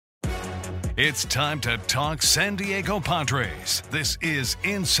It's time to talk San Diego Padres. This is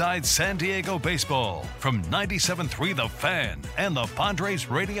Inside San Diego Baseball from 97.3 The Fan and the Padres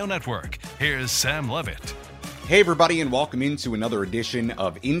Radio Network. Here's Sam Levitt. Hey everybody, and welcome into another edition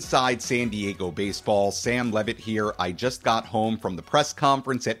of Inside San Diego Baseball. Sam Levitt here. I just got home from the press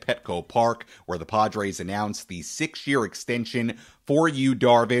conference at Petco Park where the Padres announced the 6-year extension for Yu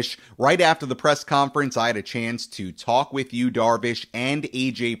Darvish. Right after the press conference, I had a chance to talk with Yu Darvish and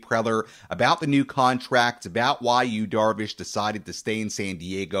AJ Preller about the new contract, about why Yu Darvish decided to stay in San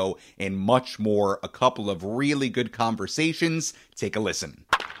Diego, and much more. A couple of really good conversations. Take a listen.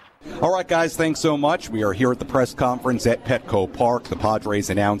 All right, guys, thanks so much. We are here at the press conference at Petco Park. The Padres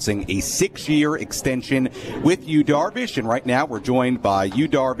announcing a 6-year extension with Yu Darvish, and right now we're joined by Yu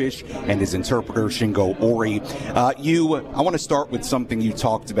Darvish and his interpreter, Shingo Ori. Yu, I want to start with something you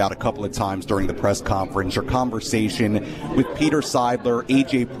talked about a couple of times during the press conference, your conversation with Peter Seidler,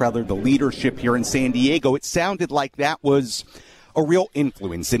 AJ Preller, the leadership here in San Diego. It sounded like that was a real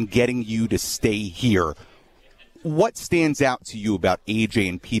influence in getting you to stay here. What stands out to you about AJ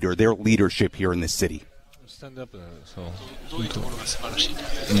and Peter, their leadership here in the city? Stand up,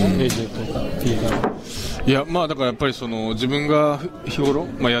いや、まあだからやっぱりその自分が日頃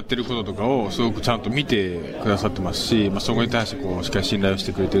やってることとかをすごくちゃんと見てくださってますし、そこに対してこうしっかり信頼をし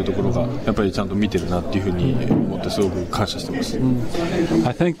てくれているところがやっぱりちゃんと見てるなっていうふうに思ってすごく感謝してます。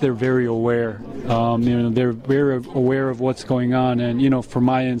I think they're very aware. They're very aware of what's going on, and for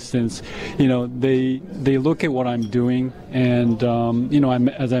my instance, they look at what I'm doing, and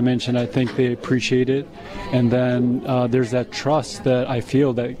as I mentioned, I think they appreciate it, and then there's that trust that I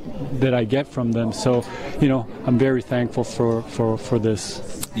feel that I get from them. So, I'm very thankful for this.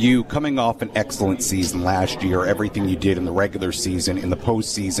 You coming off an excellent season last year, everything you did in the regular season, in the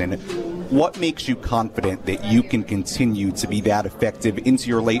postseason. What makes you confident that you can continue to be that effective into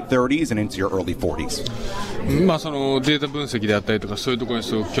your late 30s and into your early 40s? そのデータ分析であったりとかそういうところに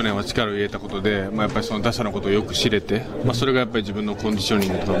すごく去年は力を入れたことで、やっぱりその打者のことをよく知れて、それがやっぱり自分のコンディショニ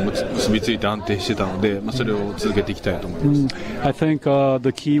ングとか結びついて安定してたので、それを続けていきたいと思います。I think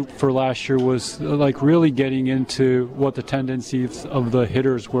the key for last year was really getting into what the tendencies of the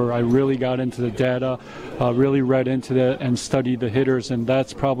hitters were. I really got into the data, really read into that and studied the hitters, and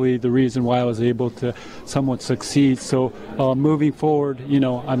that's probably the reason why I was able to somewhat succeed. So moving forward,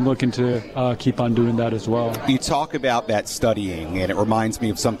 I'm looking to keep on doing that as well. You talk about that studying, and it reminds me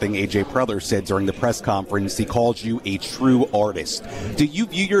of something AJ Preller said during the press conference. He called you a true artist. Do you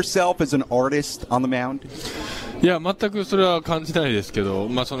view yourself as an artist on the mound? いや、全くそれは感じないですけど、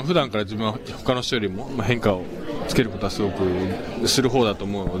その普段から自分は他の人よりも変化をつけることはすごくする方だと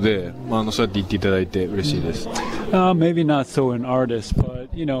思うので、そうやって言っていただいて嬉しいです。Maybe not so an artist, but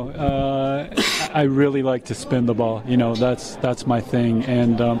I really like to spin the ball. That's my thing,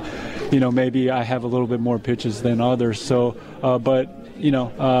 and maybe I have a little bit more pitches than others. So, but.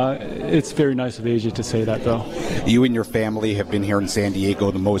 It's very nice of AJ to say that, though. You and your family have been here in San Diego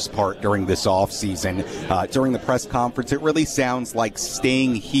the most part during this off season. During the press conference, it really sounds like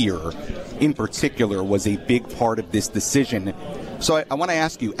staying here in particular was a big part of this decision. So I want to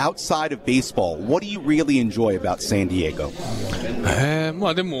ask you, outside of baseball, what do you really enjoy about San Diego?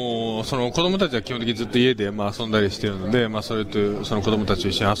 でもその子供たちは基本的にずっと家で遊んだりしているので、それとその子供たちと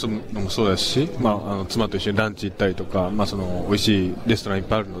一緒に遊ぶのもそうですし、妻と一緒にランチ行ったりとか、その美味しいレストランいっ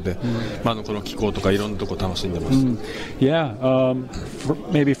ぱいあるので、この気候とかいろんなとこ楽しんでます。Yeah,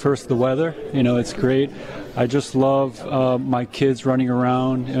 maybe first the weather. It's great. I just love my kids running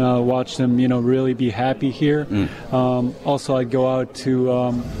around, watch them, really be happy here. Also, I go out to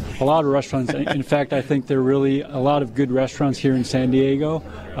a lot of restaurants. In fact, I think there are really a lot of good restaurants here in San Diego.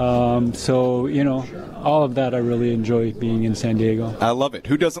 So, all of that I really enjoy being in San Diego. I love it.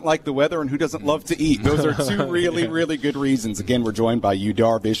 Who doesn't like the weather and who doesn't love to eat? Those are two really, really good reasons. Again, we're joined by Yu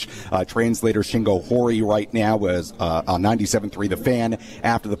Darvish, translator Shingo Ori right now was on 97.3 The Fan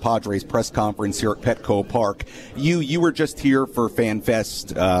after the Padres press conference here at Petco Park. You were just here for Fan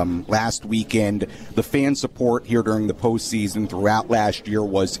Fest last weekend. The fan support here during the postseason throughout last year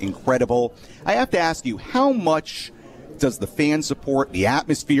was incredible. I have to ask you, how much does the fan support, the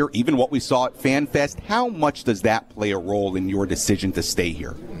atmosphere, even what we saw at Fan Fest, how much does that play a role in your decision to stay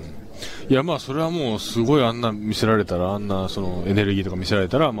here? いやそれはもうすごいあんな見せられたら、あんなそのエネルギーとか見せられ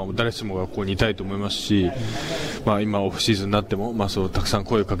たら、誰しもがここにいたいと思いますし、今オフシーズンになっても、そうたくさん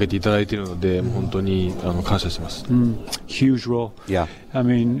声をかけていただいているので、本当に感謝してます。Huge role. Yeah. I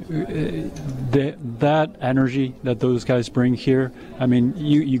mean, that energy that those guys bring here, I mean,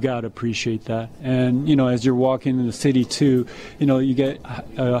 you got to appreciate that. And, as you're walking in the city too, you get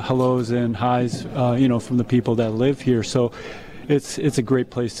hellos and highs, from the people that live here. So it's a great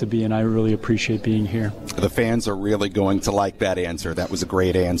place to be, and I really appreciate being here. The fans are really going to like that answer. That was a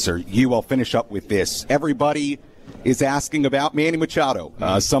great answer. I'll finish up with this. Everybody is asking about Manny Machado,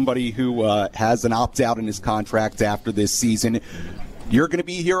 somebody who has an opt-out in his contract after this season. You're going to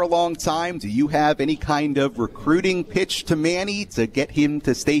be here a long time. Do you have any kind of recruiting pitch to Manny to get him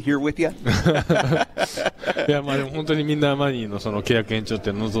to stay here with you? いや、でも本当にみんなマニーのその契約延長っ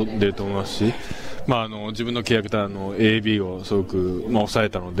て望んでると思いますし、自分の契約とAB をすごく、抑え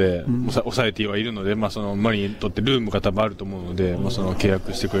たので、抑えてはいるので、そのマニーにとってルームが多分あると思うので、その契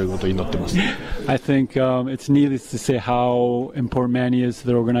約してくれることを祈ってます。I think it's needless to say how important Manny is to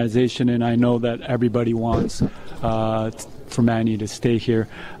the organization, and I know that everybody wants for Manny to stay here.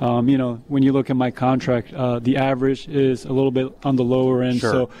 When you look at my contract, the average is a little bit on the lower end,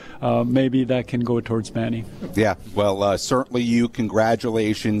 sure. So maybe that can go towards Manny. Yeah, well, certainly you.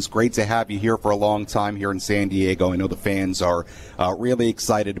 Congratulations. Great to have you here for a long time here in San Diego. I know the fans are really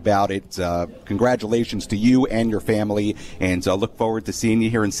excited about it. Congratulations to you and your family, and look forward to seeing you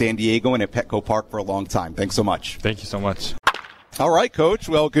here in San Diego and at Petco Park for a long time. Thanks so much. Thank you so much. All right, Coach.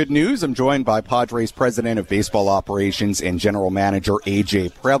 Well, good news. I'm joined by Padres President of Baseball Operations and General Manager A.J.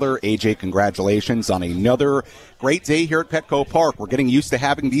 Preller. A.J., congratulations on another great day here at Petco Park. We're getting used to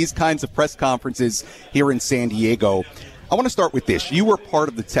having these kinds of press conferences here in San Diego. I want to start with this. You were part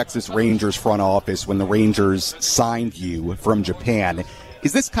of the Texas Rangers front office when the Rangers signed you from Japan.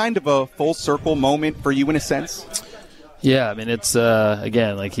 Is this kind of a full circle moment for you in a sense? Yeah, it's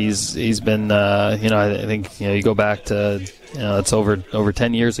again, like he's been I think you go back to it's over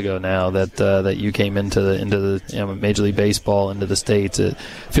 10 years ago now that you came into the Major League Baseball into the States. It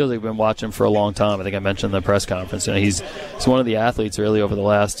feels like we've been watching for a long time. I think I mentioned in the press conference. He's one of the athletes really over the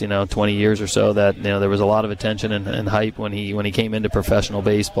last 20 years or so that there was a lot of attention and hype when he came into professional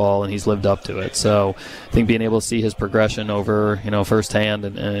baseball, and he's lived up to it. So I think being able to see his progression over firsthand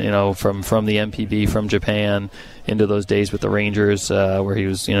and from the MPB from Japan into those days with the Rangers, where he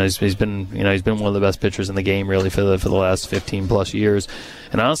was, he's been one of the best pitchers in the game really for the last 15 plus years,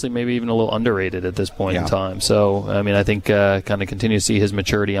 and honestly maybe even a little underrated at this point in time. So I think kind of continue to see his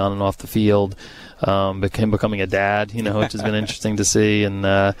maturity on and off the field, becoming a dad, which has been interesting to see, and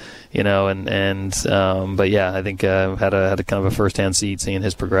but yeah, I think had a kind of a first-hand seat seeing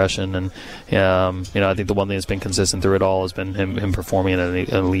his progression, and I think the one thing that's been consistent through it all has been him performing at an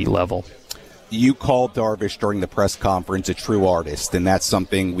elite level. You called Darvish during the press conference a true artist, and that's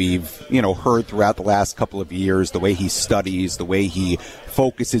something we've, heard throughout the last couple of years, the way he studies, the way he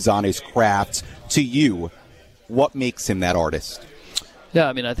focuses on his craft. To you, what makes him that artist? Yeah,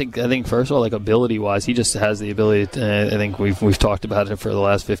 I think first of all, like ability-wise, he just has the ability to, I think we've talked about it for the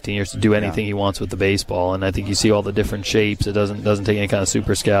last 15 years, to do anything he wants with the baseball, and I think you see all the different shapes. It doesn't take any kind of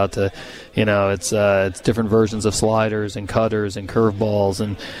super scout to, it's different versions of sliders and cutters and curveballs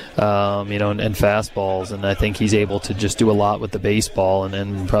and and fastballs, and I think he's able to just do a lot with the baseball,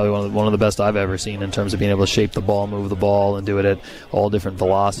 and probably one of the best I've ever seen in terms of being able to shape the ball, move the ball, and do it at all different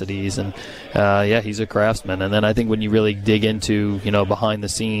velocities, and he's a craftsman. And then I think when you really dig into behind the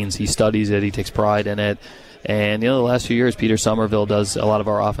scenes, he studies it, he takes pride in it. And the last few years, Peter Somerville does a lot of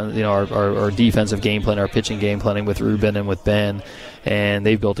our offense, our defensive game plan, our pitching game planning with Ruben and with Ben, and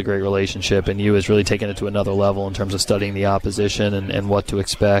they've built a great relationship. And you has really taken it to another level in terms of studying the opposition and what to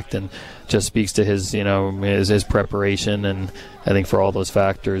expect, and just speaks to his his preparation. And I think for all those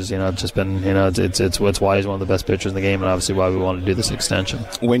factors, it's just been it's why he's one of the best pitchers in the game, and obviously why we want to do this extension.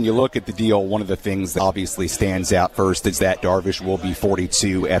 When you look at the deal, one of the things that obviously stands out first is that Darvish will be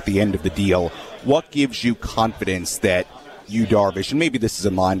 42 at the end of the deal. What gives you confidence that you, Darvish, and maybe this is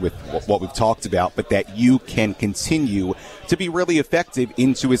in line with what we've talked about, but that you can continue to be really effective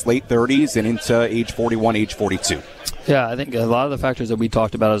into his late 30s and into age 41, age 42? Yeah, I think a lot of the factors that we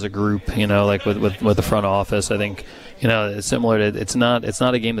talked about as a group, like with the front office, I think it's similar to it's not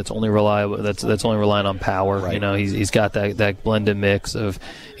a game that's only reliable that's only relying on power. Right. He's got that blended mix of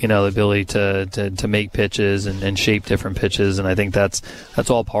the ability to make pitches and shape different pitches, and I think that's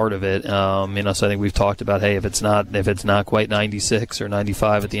all part of it. So I think we've talked about, hey, if it's not quite 96 or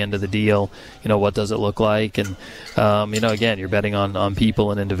 95 at the end of the deal, what does it look like? And again, you're betting on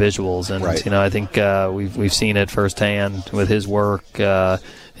people and individuals, and right. I think we've seen it firsthand with his work.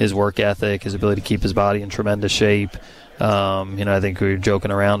 his work ethic, his ability to keep his body in tremendous shape. I think we were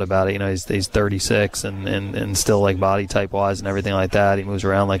joking around about it. He's 36 and still like body type wise and everything like that. He moves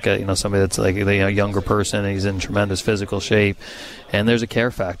around like somebody that's like a younger person. And he's in tremendous physical shape, and there's a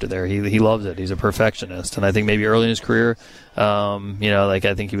care factor there. He loves it. He's a perfectionist, and I think maybe early in his career, I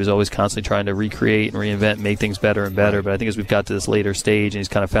think he was always constantly trying to recreate and reinvent, and make things better and better. But I think as we've got to this later stage, and he's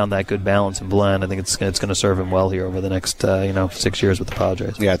kind of found that good balance and blend, I think it's going to serve him well here over the next 6 years with the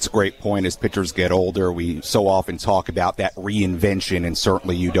Padres. Yeah, it's a great point. As pitchers get older, we so often talk about that reinvention, and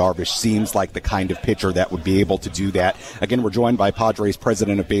certainly Yu Darvish seems like the kind of pitcher that would be able to do that. Again, we're joined by Padres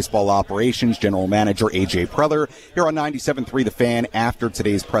President of Baseball Operations, General Manager A.J. Preller, here on 97.3 The Fan after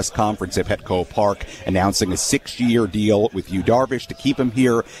today's press conference at Petco Park, announcing a 6-year deal with Yu Darvish to keep him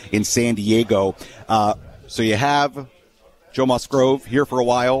here in San Diego. So you have Joe Musgrove here for a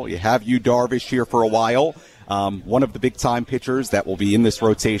while. You have Yu Darvish here for a while. One of the big-time pitchers that will be in this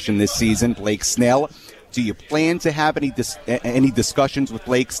rotation this season, Blake Snell. Do you plan to have any discussions with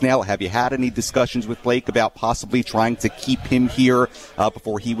Blake Snell? Have you had any discussions with Blake about possibly trying to keep him here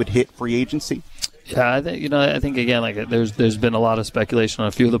before he would hit free agency? Yeah, I think again, like there's been a lot of speculation on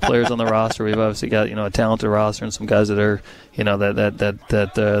a few of the players on the roster. We've obviously got a talented roster and some guys that are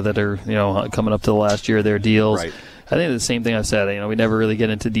that are coming up to the last year of their deals. Right. I think the same thing I've said. We never really get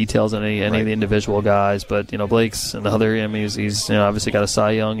into details on any of the individual guys, but Blake's another. He's obviously got a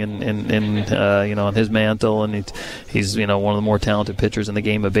Cy Young on his mantle, and he's one of the more talented pitchers in the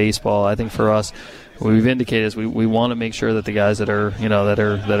game of baseball. I think for us, what we've indicated is we want to make sure that the guys that are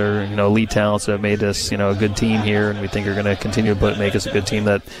elite talents that have made us a good team here, and we think are going to continue to make us a good team,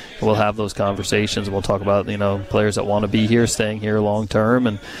 that we'll have those conversations. We'll talk about players that want to be here, staying here long term,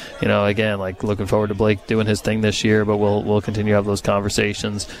 and again, like looking forward to Blake doing his thing this year. But we'll continue to have those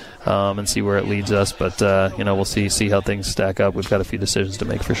conversations and see where it leads us. But we'll see how things stack up. We've got a few decisions to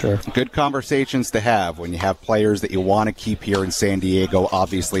make for sure. Good conversations to have when you have players that you want to keep here in San Diego.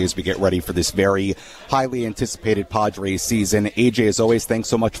 Obviously, as we get ready for this very highly anticipated Padres season. AJ, as always, thanks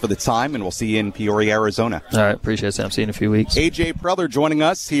so much for the time, and we'll see you in Peoria, Arizona. All right, appreciate it, Sam. See you in a few weeks. AJ Preller joining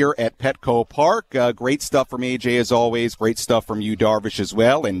us here at Petco Park. Great stuff from AJ, as always. Great stuff from Yu Darvish as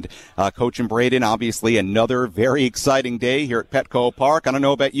well. And Coach and Braden, obviously another very exciting day here at Petco Park. I don't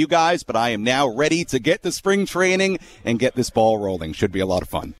know about you guys, but I am now ready to get to spring training and get this ball rolling. Should be a lot of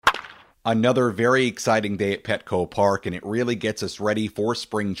fun. Another very exciting day at Petco Park, and it really gets us ready for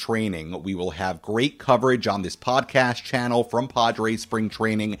spring training. We will have great coverage on this podcast channel from Padres spring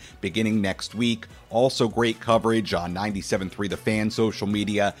training beginning next week. Also great coverage on 97.3 The Fan social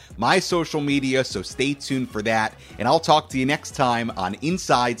media, my social media, so stay tuned for that. And I'll talk to you next time on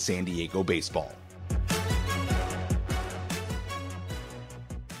Inside San Diego Baseball.